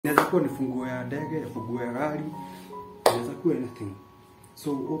kuwa ni funguo ya ndege, funguo ya gari, inaweza kuwa anything.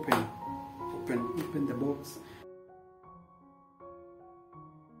 So open the box.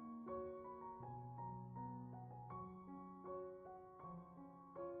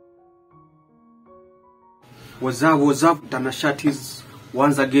 What's up, MTANASHATI'S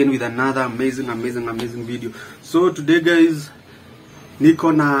once again with another amazing video. So today guys,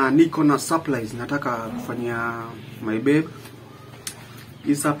 niko na supplies nataka kufanyia my babe.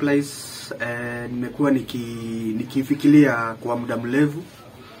 Hii supplies nimekuwa nikifikiria kwa muda mrefu,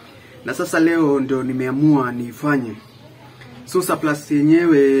 na sasa leo ndio nimeamua nifanye. So supplies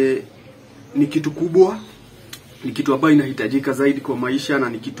yenyewe ni kitu kubwa, ni kitu ambayo inahitajika zaidi kwa maisha, na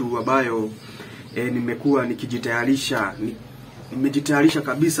ni kitu ambayo nimekuwa nikijitayarisha, nimejitayarisha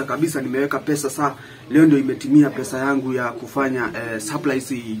kabisa, nimeweka pesa. Saa leo ndio imetimia pesa yangu ya kufanya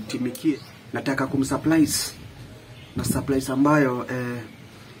supplies itimikie. Nataka kumsupplies na supplies ambayo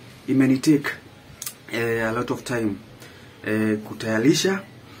imenitake a lot of time kutayarisha.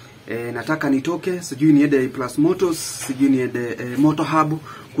 Nataka nitoke, sijui niende Plus Motors, sijui niende Motor Hub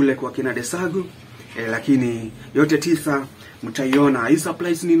kule kwa kina Desagu, lakini yote tisa mtaiona. Hii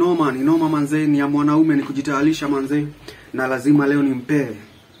supplies ni noma manze, ni ya mwanaume, ni kujitayarisha manze, na lazima leo nimpe.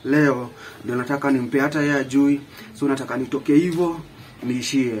 Leo ndio nataka nimpe, hata yeye ajui. So nataka nitoke hivyo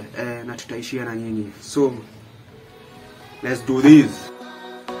niishie, na tutaishia na nyinyi. So let's do this.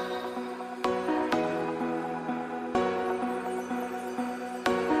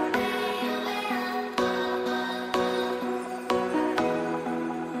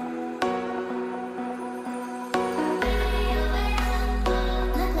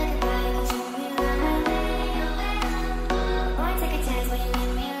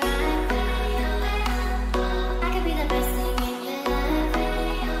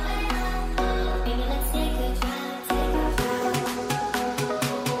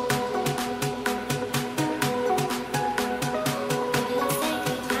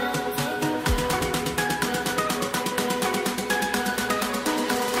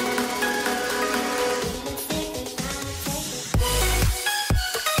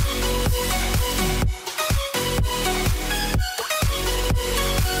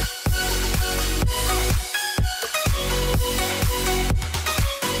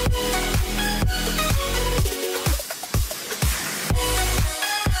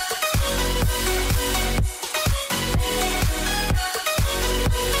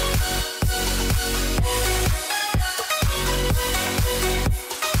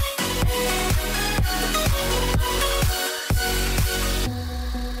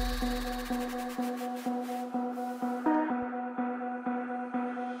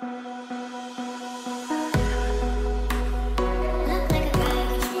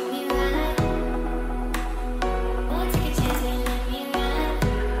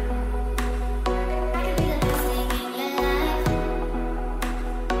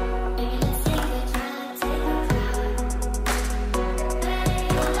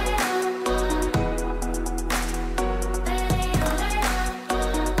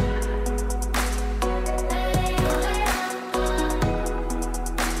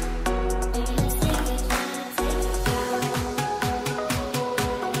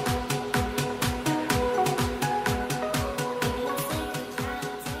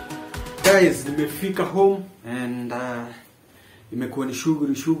 Guys, nimefika home and imekuwa ni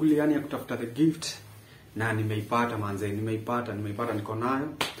shughuli yani ya kutafuta the gift, na nimeipata manze, nimeipata niko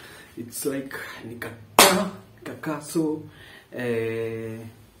nayo. It's like nikaka. So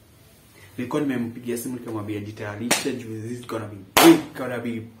nilikuwa nimempigia simu nikamwambia jitayarishe, this is gonna be big,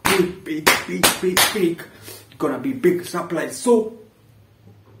 it's gonna be big supplies. So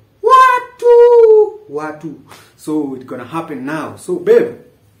watu so it's gonna happen now. So babe,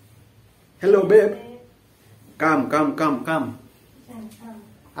 hello babe. Come.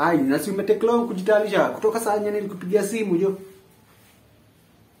 Ai, nasi umetake long kujitayarisha kutoka saa nyingine nilikupigia simu jo.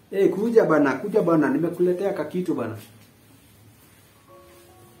 Kuja bana, nimekuletea kakitu bana.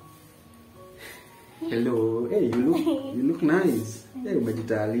 Hello, you look nice.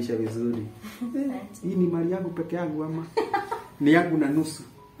 Umejitayarisha vizuri. Hii ni mali yangu peke yangu ama ni yangu na nusu?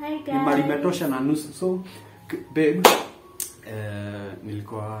 Hi guys. Ni mali imetosha na nusu. So babe,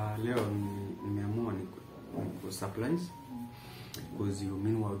 nilikuwa leo nimeamua ku surprise because you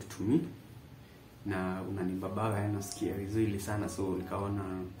mean what to me, na unanibabaga nasikia vizuri sana. So nikaona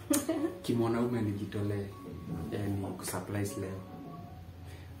kimwanaume nijitolee yani ku surprise leo.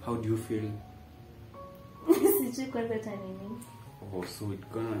 How do you feel? Sijui kwanza tanini. So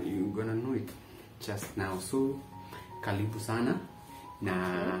you gonna know it just now. So karibu sana, na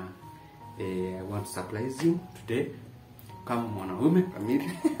I want to surprise you today kama mwanaume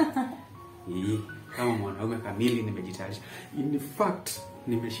kamili. Kama mwanaume kamili nimejitayarisha. In fact,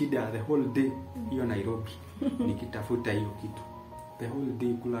 nimeshida the whole day hiyo Nairobi nikitafuta hiyo kitu. The whole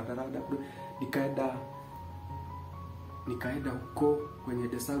day kula darada. Nikaenda huko kwenye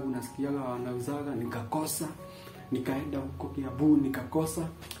desagu nasikiaga wanauzaga nikakosa. Nikaenda huko Kiambu nikakosa,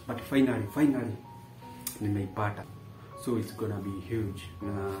 but finally nimeipata. So it's gonna be huge.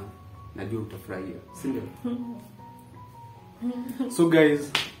 Na najua utafurahia, si ndio? So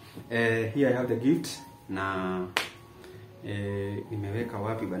guys, here I have the gift na nimeweka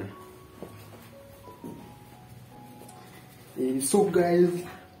wapi bana? So guys,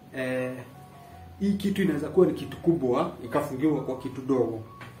 hii kitu inaweza kuwa ni kitu kubwa ikafungiwa kwa kitu dogo.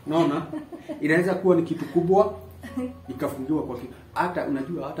 Unaona? Inaweza kuwa ni kitu kubwa ikafungiwa kwa kitu. Hata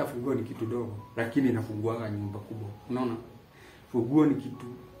unajua hata funguo ni kitu dogo, lakini inafunguaga nyumba kubwa. Unaona? Funguo ni kitu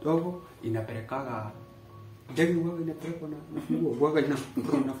dogo inapelekaga ndege wao inapelekwa na funguo. Waga ina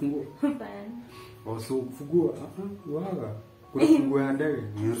funguo. So funguo waga kuna funguo ya ndege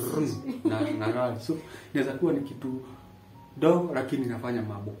na gari. So inaweza kuwa ni kitu dogo lakini inafanya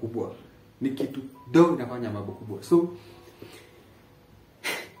mambo kubwa. Ni kitu dogo inafanya mambo kubwa. So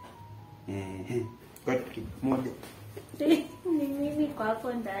kwa kitu moja ni mimi kwa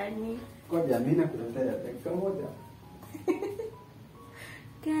hapo ndani. Ngoja mimi nakuletea dakika moja.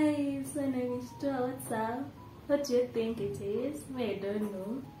 Guys, when I install WhatsApp, what do you think it is? I don't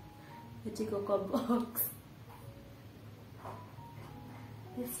know. It's a cocoa box.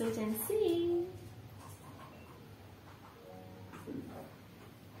 Let's wait and see.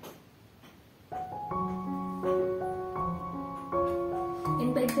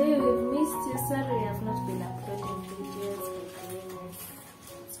 And by the way, we've missed you. Sorry, I have not been uploading videos for minutes.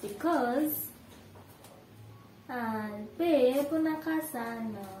 It's because babe, unakaa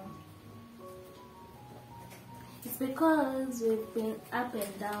sana. It's because we've been up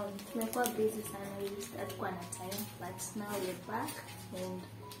and down. Tumekuwa busy sana, we used to have time, but now we're back and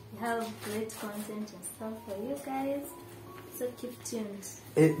we have great content and stuff for you guys. So keep tuned.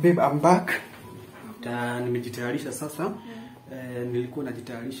 Babe, I'm back. Nimejitayarisha sasa. Nilikuwa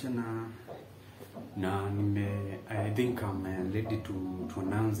najitayarisha na I think I'm ready to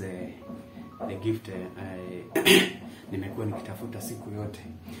announce the gift. Nimekuwa nikitafuta siku yote.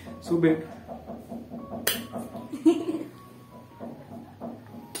 So babe,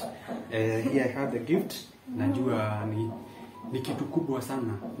 here I have the gift. Najua ni kitu kubwa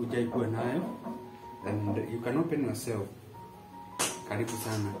sana hujaikuwa nayo, and you can open yourself. Karibu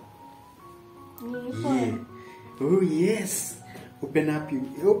sana. Yeah. Oh yes. Open up.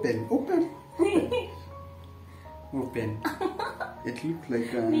 Open. It looks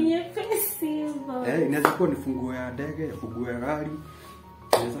like inaweza kuwa ni funguo ya ndege, funguo ya gari,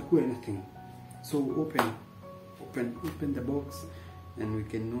 inaweza kuwa anything. So open the box and we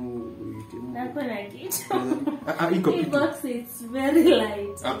can know. Nakona kitu. Iko kitu. Box is very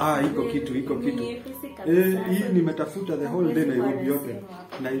light. Iko kitu. Hii nimetafuta the whole day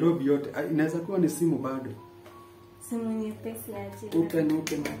Nairobi yote. Inaweza kuwa ni simu bado. Simu nyepesi aje. Open.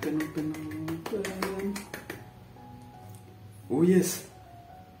 Oh yes.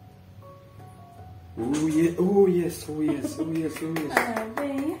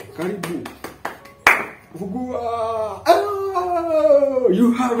 Karibu. Fungua.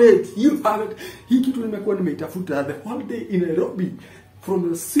 You have it. Hii kitu nimekuwa nimeitafuta the whole day in Nairobi,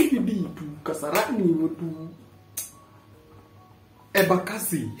 from the CBD to Kasarani to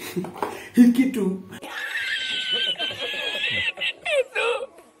Embakasi. Hii kitu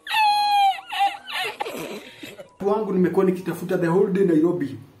wangu nimekuwa nikitafuta the whole day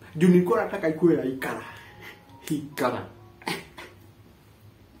Nairobi. Juu nilikuwa nataka ikuwe ya Ikara.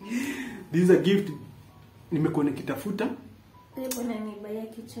 This is a gift nimekuwa nikitafuta.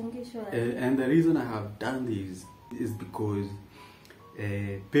 And the reason I have done this is because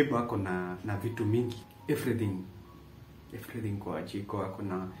Pepe ako na vitu mingi. Everything kwa jiko ako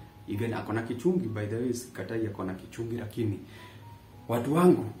na, even ako na kichungi. By the way, sikatai ako na kichungi, lakini watu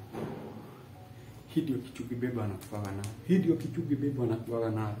wangu, hii ndio kichungi beba anakuwa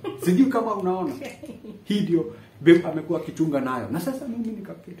na. Sijui kama unaona. Hii ndio beba amekuwa kichunga nayo. Na sasa mimi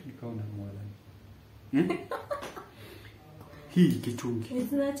nikaketi nikaona mwala. Hii kichungi.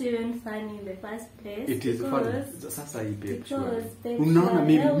 It's not even funny in the first place. It is funny. Sasa hii babe. Unaona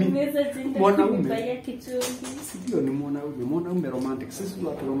mimi mwanaume kichungi. Sio ni mwanaume romantic. Sisi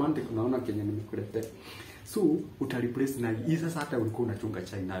watu romantic unaona Kenya nimekuletea. So utaliplace na hii sasa. Hata ulikuwa unachunga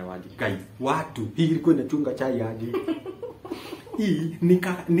chai nayo aje? Guys, watu hii ilikuwa inachunga chai aje? Hii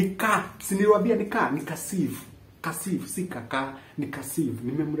nika siniwaambia nikasive. Kasive si kaka, nikasive.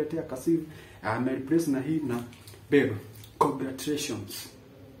 Nimemletea kasive. Replace na hii na babe. Congratulations.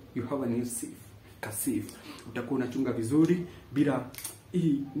 you have a new sieve. Utakuwa unachunga vizuri bila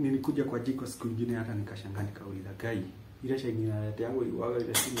hii. Nilikuja kwa jiko siku nyingine hata nikashangaa nikauliza gai ile shine inaleta yangu iwaga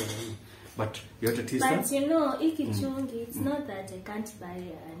ile singa hii. But yote tisa. But you know, ikichungi, it's not that I can't buy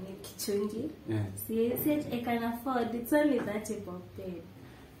a new kichungi. Yeah. See, I can afford. It's only that type of bed.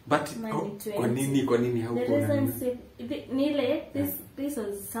 But kwa nini hauko the na reason nile this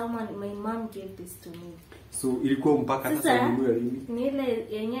was someone, my mom gave this to me. So ilikuwa mpaka sasa ununue lini? Nile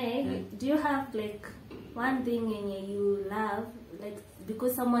yenye do you have like one thing yenye you love, like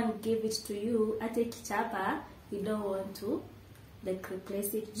because someone gave it to you ate kichapa, you don't want to like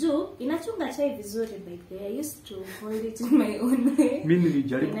replace it. Juu inachunga chai vizuri by the way. I used to hold it in my own way. Mimi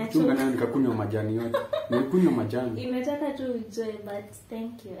nilijaribu kuchunga nayo nikakunywa majani yote. Nilikunywa majani. Inataka tu enjoy, but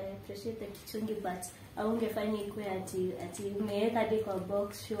thank you. I appreciate the kichungi, but aungefanya ikue ati umeweka hadi kwa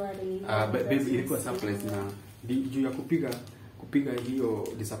box surely. Baby ilikuwa surprise na juu ya kupiga hiyo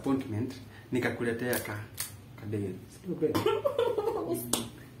disappointment nikakuletea kadeli. Sio bad.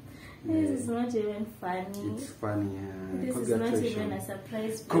 This is not even funny. It's funny. This is not even a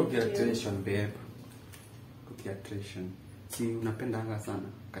surprise. Congratulations, babe. Congratulations. Si unapenda sana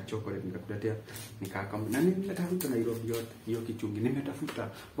chocolate nikakuletea nikakamba. Na nimetafuta Nairobi yote hiyo kichungi. Nimetafuta.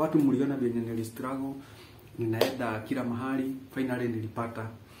 Watu mliona vyenye nilistruggle. Ninaenda kila mahali. Finally nilipata.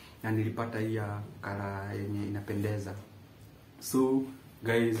 Na nilipata hii kala yenye inapendeza. So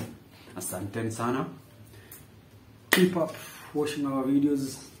guys, asanteni sana. Keep up watching our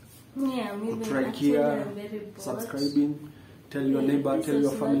videos. Yeah, maybe like here, subscribing, tell your neighbor, tell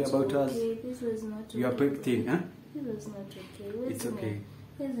your family about us. This was not okay. Your big thing, huh? This was not okay. It's okay.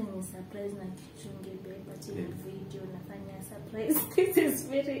 Here's a surprise na kichungi babe, but in video nafanya surprise. This is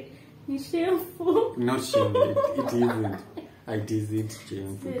very shameful. Not shameful. It isn't. It isn't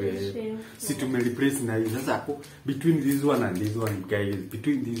shameful, babe. See, to me replace na sasa between this one and this one, guys.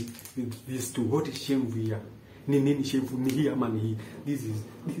 Between these two, what is shameful here? Nini shameful ni hii ama ni hii? This is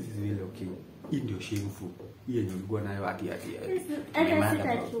really okay. Hii ndio shameful. Hii yenye ulikuwa nayo ati. I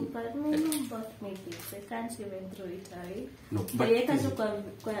can't even throw it away. No, but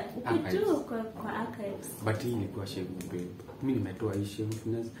kwa archives. But hii ilikuwa shameful, babe. Mimi nimetoa hii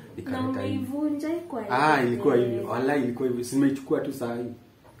shamefulness nikaleta hii. Umeivunja kwa ilikuwa hivi. Wallahi ilikuwa hivi. Simeichukua tu saa hii.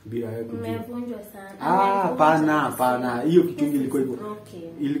 Bila wewe kujua. Umevunjwa sana. Hapana. Hiyo kichungi ilikuwa hivyo.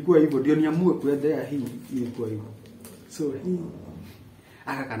 Ilikuwa hivyo ndio niamue kuendea hii ilikuwa hivyo. So hii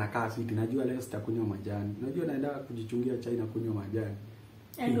kana kaa sweet. Najua leo sitakunywa majani. Najua naenda kujichungia chai na kunywa majani.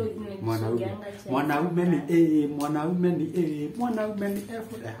 Mwanaume ni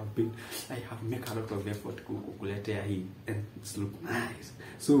effort. I have make a lot of effort kukuletea hii and it's look nice.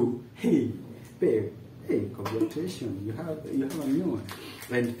 So hey babe, hey, congratulations. You have a new one.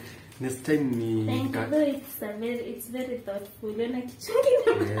 And next time thank you. It's very thoughtful. You're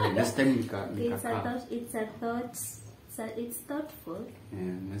kichungi. Yeah, next time it's thoughtful.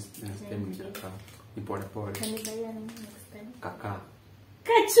 Yeah, next time nikaka. Ni pole pole. Can you buy any next time? Kaka.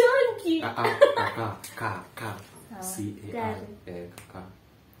 Kachungi. Kaka. C-A-R. Kaka.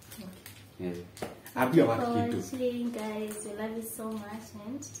 Okay. Yeah. Abia watu kitu. Guys, we love you so much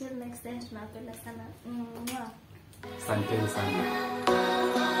and till next time tunapenda sana. Asante sana.